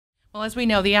Well, as we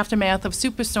know, the aftermath of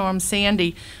Superstorm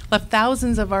Sandy left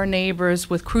thousands of our neighbors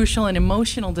with crucial and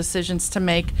emotional decisions to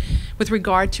make with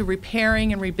regard to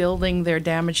repairing and rebuilding their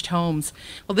damaged homes.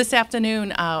 Well, this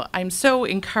afternoon, I'm so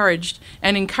encouraged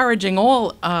and encouraging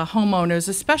all homeowners,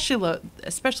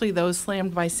 especially those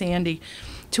slammed by Sandy,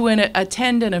 to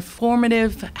attend an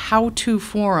informative how-to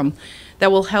forum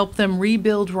that will help them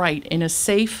rebuild right in a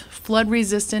safe,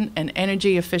 flood-resistant, and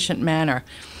energy-efficient manner.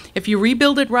 If you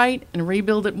rebuild it right and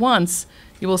rebuild it once,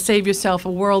 you will save yourself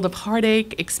a world of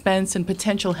heartache, expense, and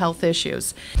potential health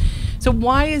issues. So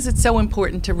why is it so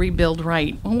important to rebuild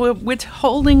right? Well, we're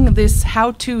holding this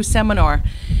how-to seminar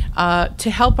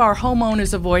to help our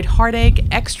homeowners avoid heartache,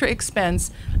 extra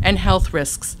expense, and health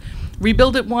risks.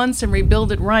 Rebuild it once and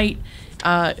rebuild it right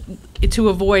to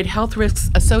avoid health risks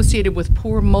associated with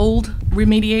poor mold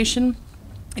remediation,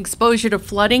 exposure to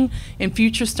flooding in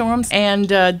future storms, and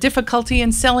difficulty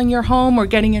in selling your home or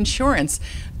getting insurance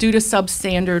due to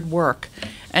substandard work.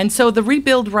 And so the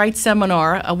Rebuild Right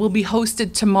seminar will be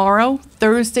hosted tomorrow,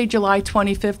 Thursday, July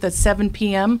 25th at 7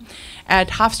 p.m. at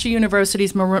Hofstra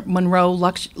University's Monroe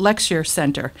Lecture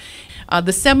Center.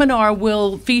 The seminar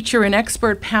will feature an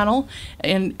expert panel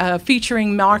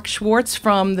featuring Mark Schwartz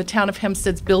from the Town of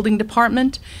Hempstead's Building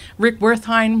Department, Rick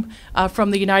Wertheim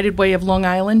from the United Way of Long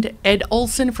Island, Ed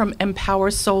Olson from Empower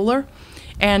Solar,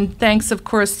 and thanks, of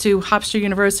course, to Hofstra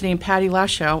University and Patty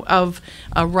Lashow of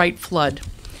Right Flood.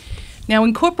 Now,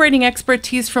 incorporating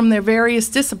expertise from their various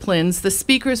disciplines, the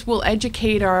speakers will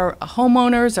educate our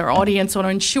homeowners, our audience, on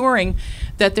ensuring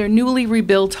that their newly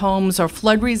rebuilt homes are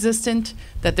flood resistant,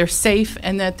 that they're safe,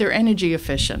 and that they're energy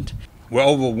efficient. We're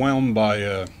overwhelmed by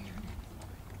the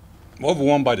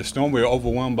storm. We're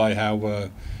overwhelmed by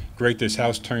how great this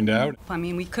house turned out. I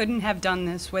mean, we couldn't have done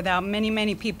this without many,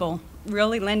 many people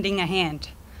really lending a hand.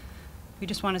 We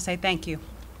just want to say thank you.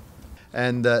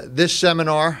 And this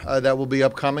seminar that will be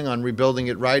upcoming on Rebuilding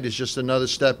It Right is just another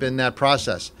step in that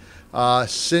process.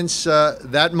 Since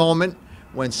that moment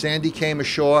when Sandy came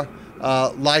ashore,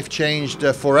 life changed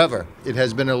forever. It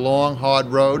has been a long, hard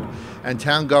road, and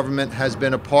town government has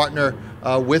been a partner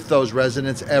with those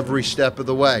residents every step of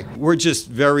the way. We're just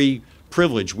very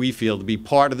privileged, we feel, to be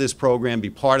part of this program, be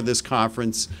part of this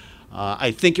conference.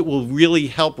 I think it will really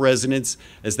help residents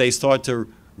as they start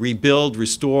to rebuild,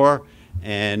 restore,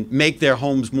 and make their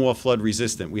homes more flood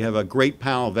resistant. We have a great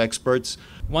panel of experts.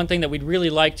 One thing that we'd really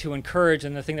like to encourage,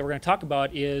 and the thing that we're going to talk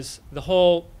about, is the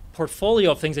whole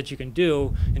portfolio of things that you can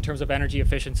do in terms of energy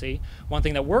efficiency. One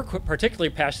thing that we're particularly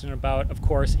passionate about, of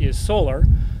course, is solar.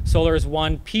 Solar is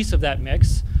one piece of that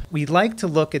mix. We like to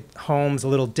look at homes a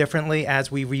little differently as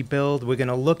we rebuild. We're going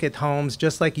to look at homes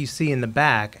just like you see in the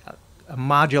back, a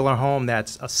modular home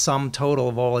that's a sum total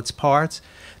of all its parts.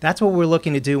 That's what we're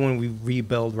looking to do when we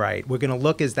rebuild right. We're going to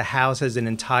look as the house as an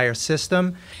entire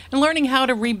system. And learning how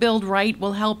to rebuild right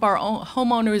will help our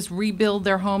homeowners rebuild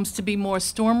their homes to be more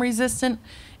storm resistant,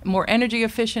 more energy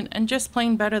efficient, and just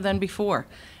plain better than before.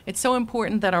 It's so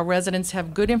important that our residents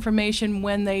have good information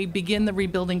when they begin the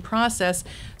rebuilding process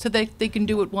so that they can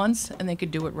do it once and they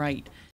can do it right.